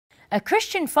A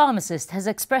Christian pharmacist has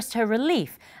expressed her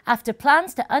relief after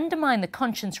plans to undermine the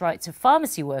conscience rights of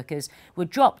pharmacy workers were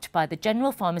dropped by the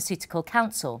General Pharmaceutical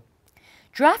Council.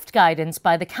 Draft guidance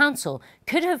by the Council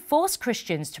could have forced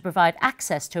Christians to provide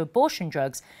access to abortion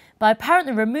drugs by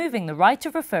apparently removing the right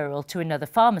of referral to another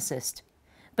pharmacist.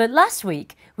 But last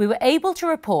week, we were able to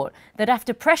report that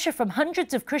after pressure from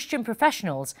hundreds of Christian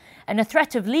professionals and a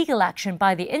threat of legal action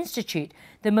by the Institute,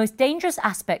 the most dangerous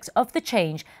aspects of the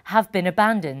change have been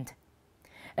abandoned.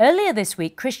 Earlier this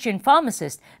week, Christian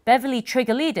pharmacist Beverly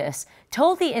Trigalides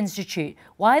told the Institute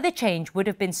why the change would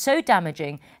have been so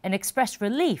damaging and expressed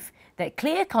relief that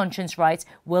clear conscience rights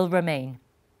will remain.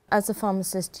 As a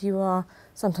pharmacist, you are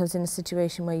sometimes in a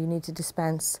situation where you need to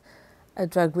dispense a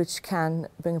drug which can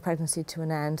bring a pregnancy to an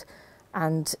end,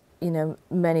 and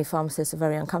many pharmacists are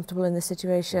very uncomfortable in this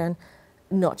situation,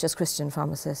 not just Christian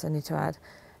pharmacists, I need to add.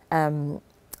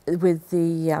 With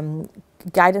the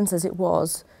guidance as it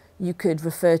was, you could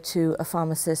refer to a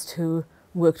pharmacist who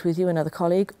worked with you, another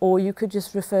colleague, or you could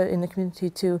just refer in the community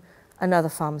to another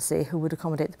pharmacy who would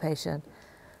accommodate the patient.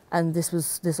 And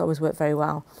this always worked very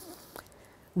well.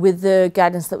 With the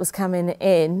guidance that was coming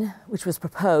in, which was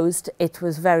proposed, it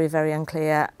was very, very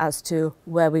unclear as to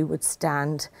where we would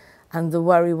stand. And the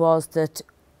worry was that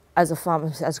as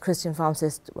a Christian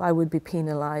pharmacist, I would be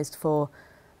penalised for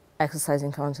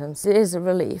exercising conscience. It is a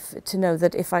relief to know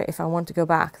that if I want to go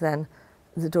back, then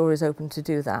the door is open to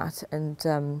do that,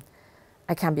 and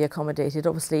I can be accommodated.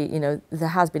 Obviously, there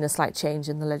has been a slight change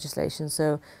in the legislation,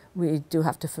 so we do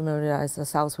have to familiarise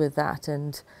ourselves with that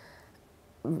and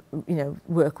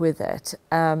work with it.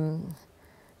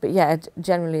 But yeah,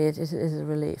 generally it is a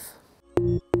relief.